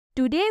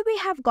Today we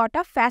have got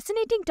a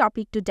fascinating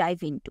topic to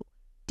dive into,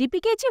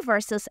 Dpkg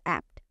versus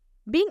apt.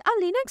 Being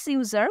a Linux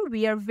user,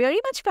 we are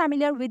very much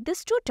familiar with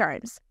these two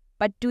terms.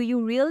 But do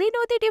you really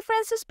know the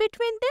differences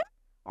between them?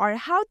 Or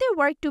how they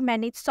work to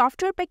manage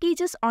software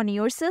packages on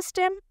your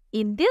system?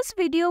 In this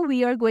video,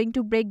 we are going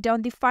to break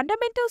down the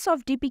fundamentals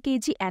of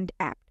Dpkg and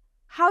apt,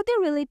 how they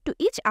relate to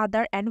each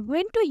other and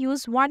when to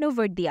use one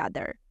over the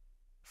other.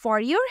 For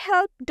your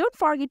help, don't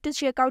forget to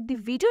check out the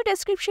video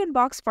description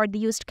box for the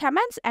used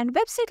commands and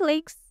website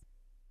links.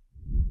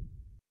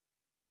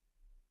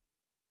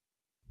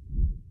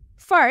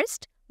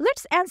 First,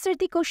 let's answer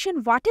the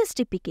question, what is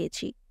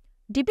Dpkg?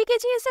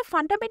 Dpkg is a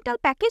fundamental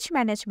package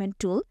management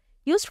tool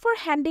used for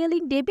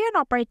handling Debian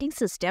operating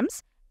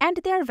systems and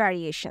their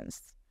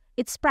variations.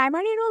 Its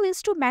primary role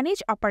is to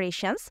manage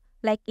operations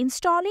like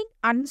installing,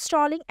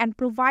 uninstalling, and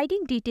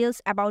providing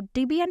details about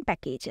Debian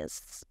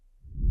packages.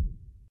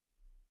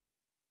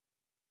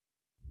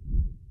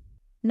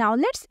 Now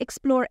let's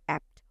explore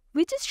apt,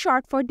 which is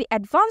short for the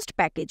Advanced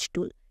Package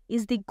Tool,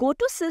 is the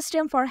go-to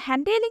system for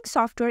handling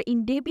software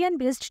in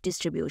Debian-based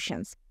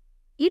distributions.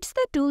 It's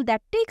the tool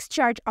that takes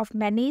charge of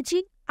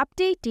managing,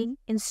 updating,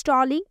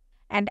 installing,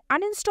 and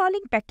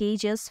uninstalling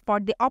packages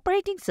for the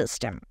operating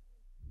system.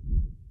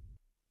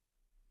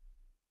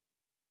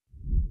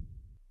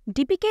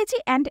 Dpkg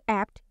and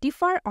apt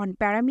differ on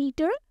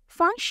parameter,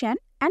 function,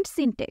 and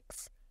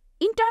syntax.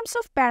 In terms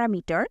of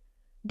parameter,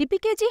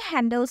 Dpkg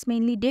handles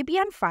mainly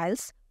Debian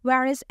files,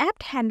 whereas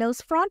apt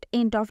handles front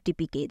end of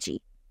Dpkg.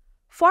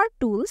 For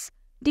tools,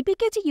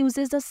 Dpkg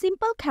uses a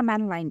simple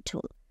command line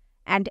tool,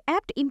 and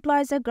apt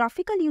employs a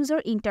graphical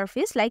user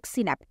interface like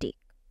Synaptic.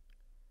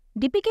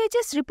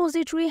 Dpkg's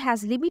repository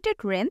has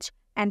limited range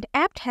and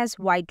apt has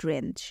wide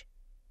range.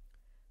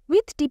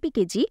 With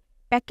Dpkg,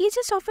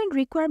 packages often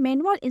require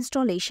manual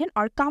installation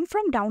or come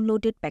from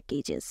downloaded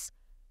packages,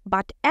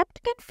 but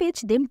apt can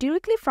fetch them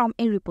directly from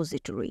a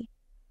repository.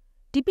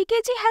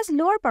 Dpkg has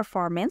lower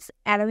performance,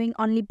 allowing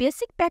only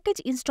basic package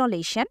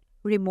installation,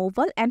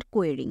 removal, and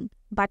querying,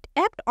 but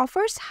apt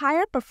offers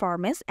higher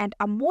performance and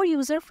a more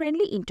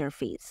user-friendly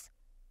interface.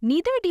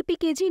 Neither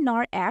Dpkg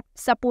nor apt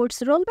supports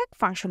rollback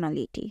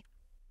functionality.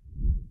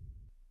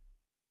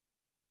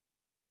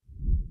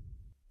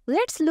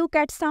 Let's look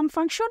at some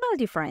functional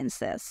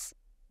differences.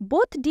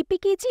 Both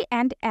Dpkg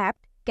and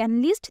apt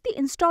can list the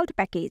installed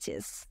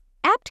packages.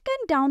 Apt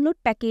can download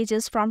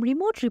packages from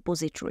remote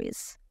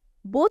repositories.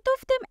 Both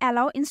of them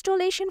allow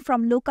installation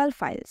from local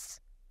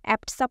files.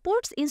 apt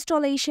supports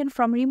installation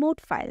from remote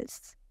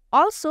files.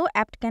 Also,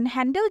 apt can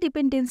handle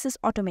dependencies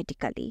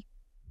automatically.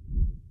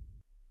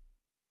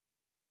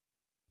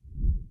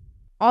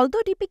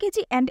 Although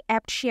Dpkg and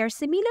apt share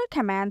similar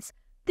commands,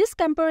 this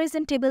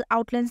comparison table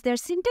outlines their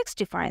syntax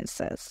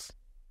differences.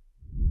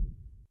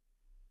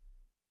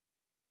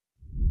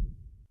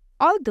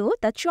 Although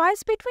the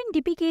choice between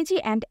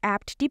Dpkg and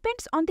apt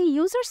depends on the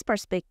user's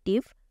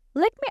perspective,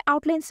 let me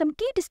outline some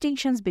key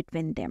distinctions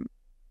between them.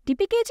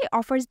 Dpkg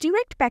offers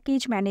direct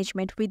package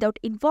management without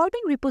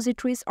involving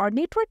repositories or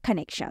network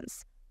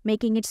connections,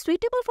 making it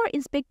suitable for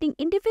inspecting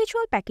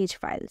individual package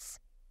files.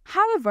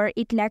 However,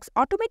 it lacks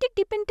automatic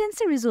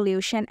dependency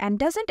resolution and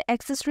doesn't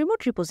access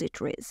remote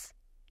repositories.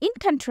 In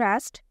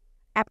contrast,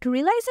 apt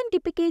relies on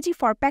Dpkg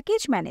for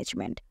package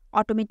management,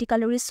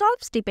 automatically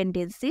resolves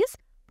dependencies,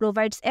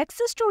 provides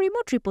access to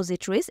remote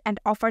repositories, and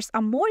offers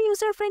a more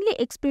user-friendly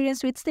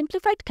experience with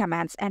simplified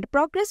commands and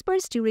progress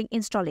bars during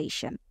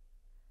installation.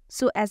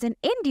 So as an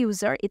end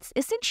user, it's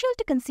essential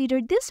to consider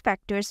these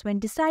factors when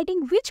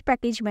deciding which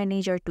package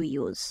manager to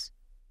use.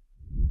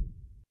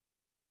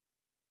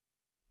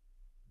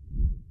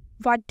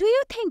 What do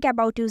you think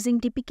about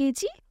using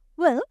Dpkg?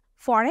 Well,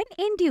 for an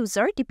end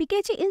user,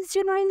 Dpkg is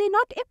generally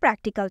not a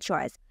practical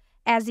choice,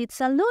 as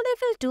it's a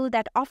low-level tool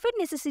that often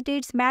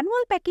necessitates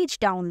manual package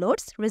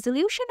downloads,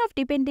 resolution of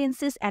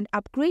dependencies, and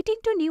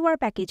upgrading to newer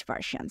package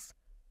versions.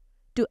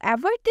 To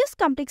avoid these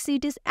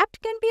complexities,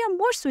 apt can be a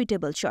more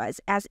suitable choice,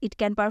 as it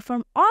can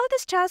perform all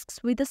these tasks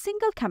with a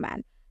single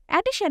command.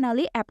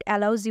 Additionally, apt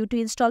allows you to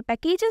install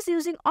packages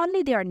using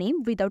only their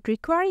name without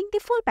requiring the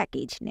full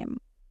package name.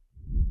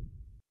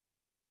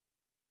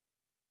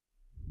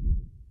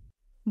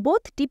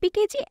 Both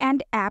Dpkg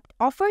and apt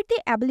offer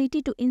the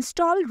ability to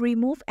install,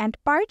 remove, and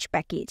purge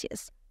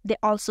packages. They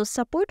also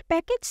support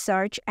package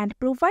search and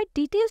provide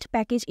detailed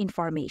package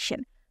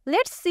information.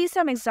 Let's see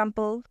some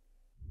examples.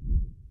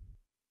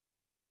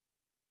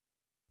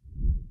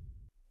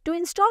 To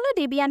install a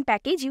Debian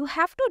package, you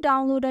have to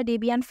download a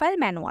Debian file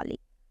manually.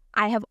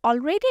 I have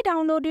already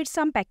downloaded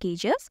some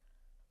packages.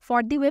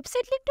 For the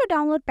website link to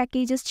download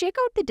packages, check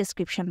out the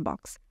description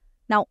box.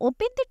 Now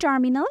open the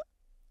terminal.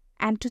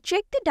 And to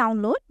check the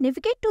download,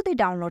 navigate to the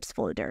Downloads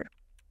folder.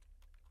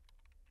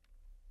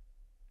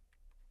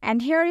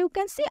 And here you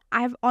can see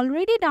I have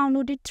already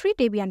downloaded 3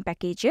 Debian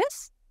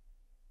packages.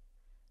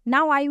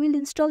 Now I will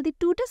install the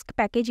todesk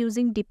package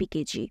using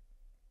Dpkg.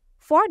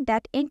 For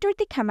that, enter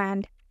the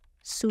command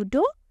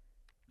sudo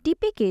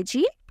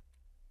dpkg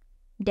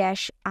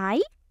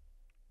 -i,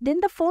 then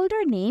the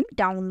folder name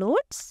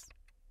downloads,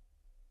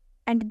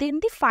 and then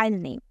the file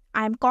name.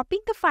 I am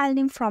copying the file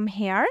name from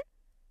here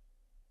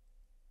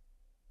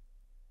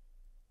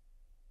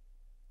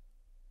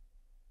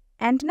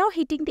and now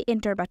hitting the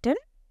enter button.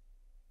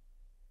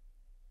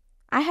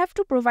 I have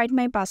to provide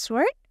my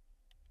password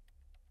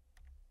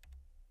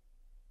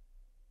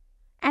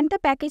and the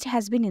package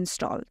has been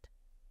installed.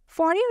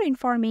 For your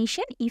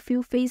information, if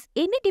you face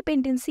any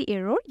dependency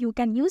error, you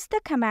can use the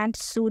command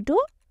sudo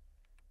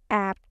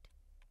apt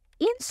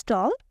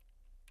install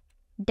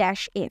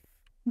 -f.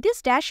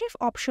 This -f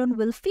option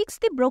will fix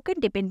the broken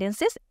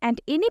dependencies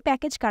and any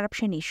package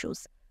corruption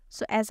issues.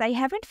 So as I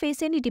haven't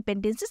faced any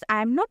dependencies,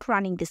 I am not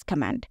running this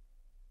command.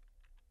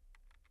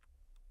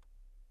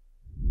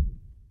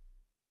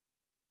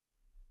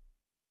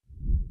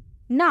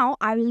 Now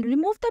I will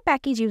remove the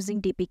package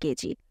using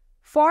dpkg.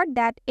 For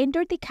that,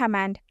 enter the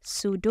command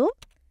sudo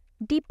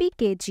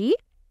dpkg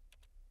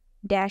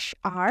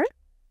 -r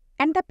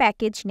and the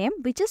package name,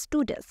 which is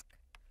todesk.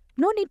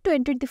 No need to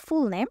enter the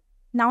full name.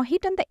 Now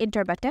hit on the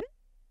enter button.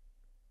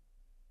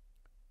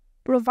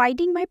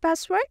 Providing my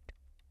password.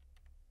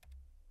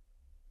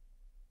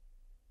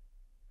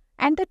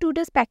 And the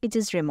todesk package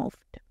is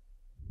removed.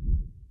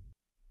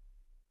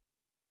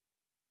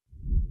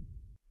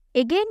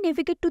 Again,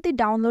 navigate to the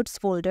downloads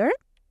folder.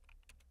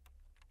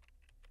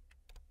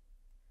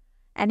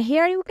 And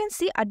here you can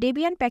see a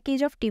Debian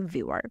package of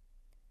TeamViewer.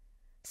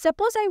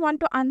 Suppose I want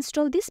to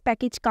uninstall this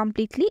package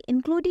completely,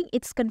 including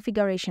its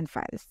configuration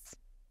files.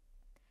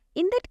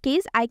 In that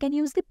case, I can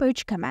use the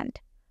purge command.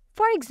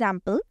 For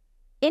example,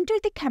 enter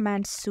the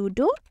command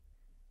sudo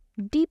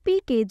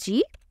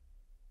dpkg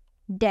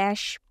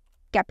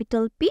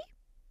 -P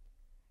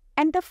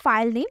and the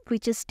file name,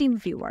 which is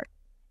TeamViewer.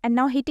 And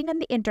now hitting on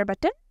the enter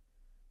button,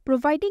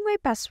 providing my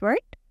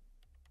password.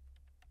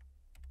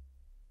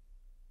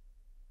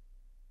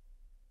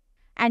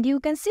 And you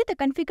can see the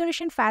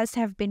configuration files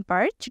have been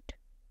purged.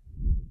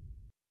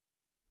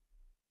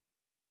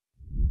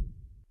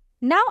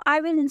 Now I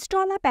will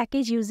install a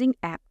package using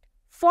apt.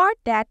 For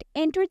that,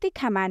 enter the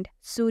command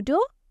sudo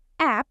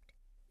apt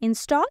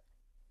install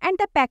and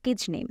the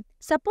package name.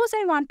 Suppose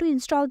I want to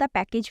install the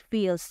package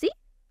VLC,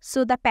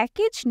 so the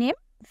package name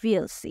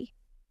VLC.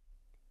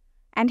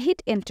 And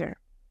hit enter.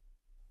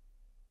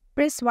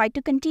 Press Y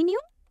to continue.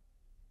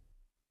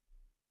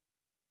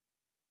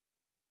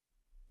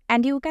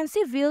 And you can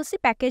see VLC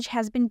package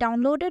has been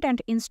downloaded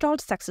and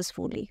installed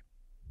successfully.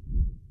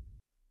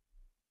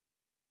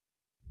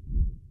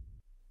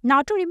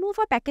 Now to remove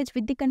a package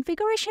with the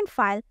configuration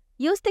file,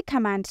 use the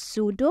command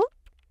sudo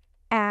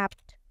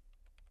apt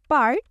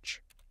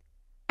purge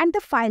and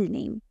the file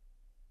name.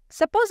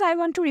 Suppose I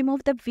want to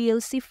remove the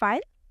VLC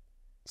file.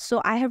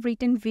 So I have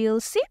written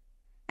VLC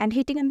and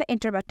hitting on the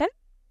enter button.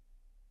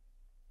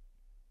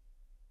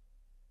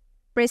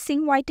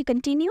 Pressing Y to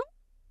continue.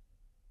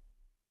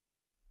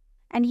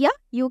 And yeah,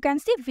 you can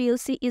see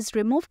VLC is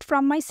removed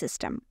from my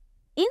system.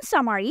 In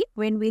summary,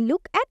 when we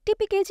look at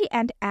dpkg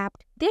and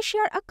apt, they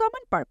share a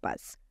common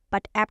purpose.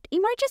 But apt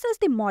emerges as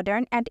the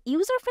modern and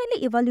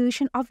user-friendly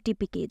evolution of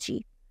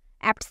dpkg.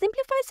 Apt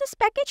simplifies its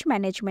package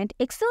management,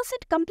 excels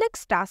at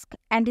complex tasks,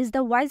 and is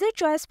the wiser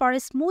choice for a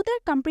smoother,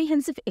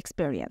 comprehensive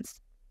experience.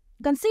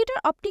 Consider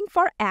opting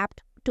for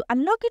apt to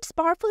unlock its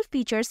powerful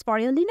features for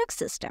your Linux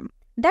system.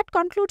 That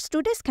concludes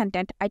today's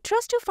content. I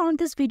trust you found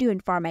this video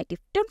informative.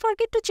 Don't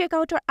forget to check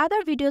out our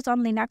other videos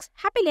on Linux.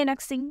 Happy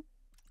Linuxing!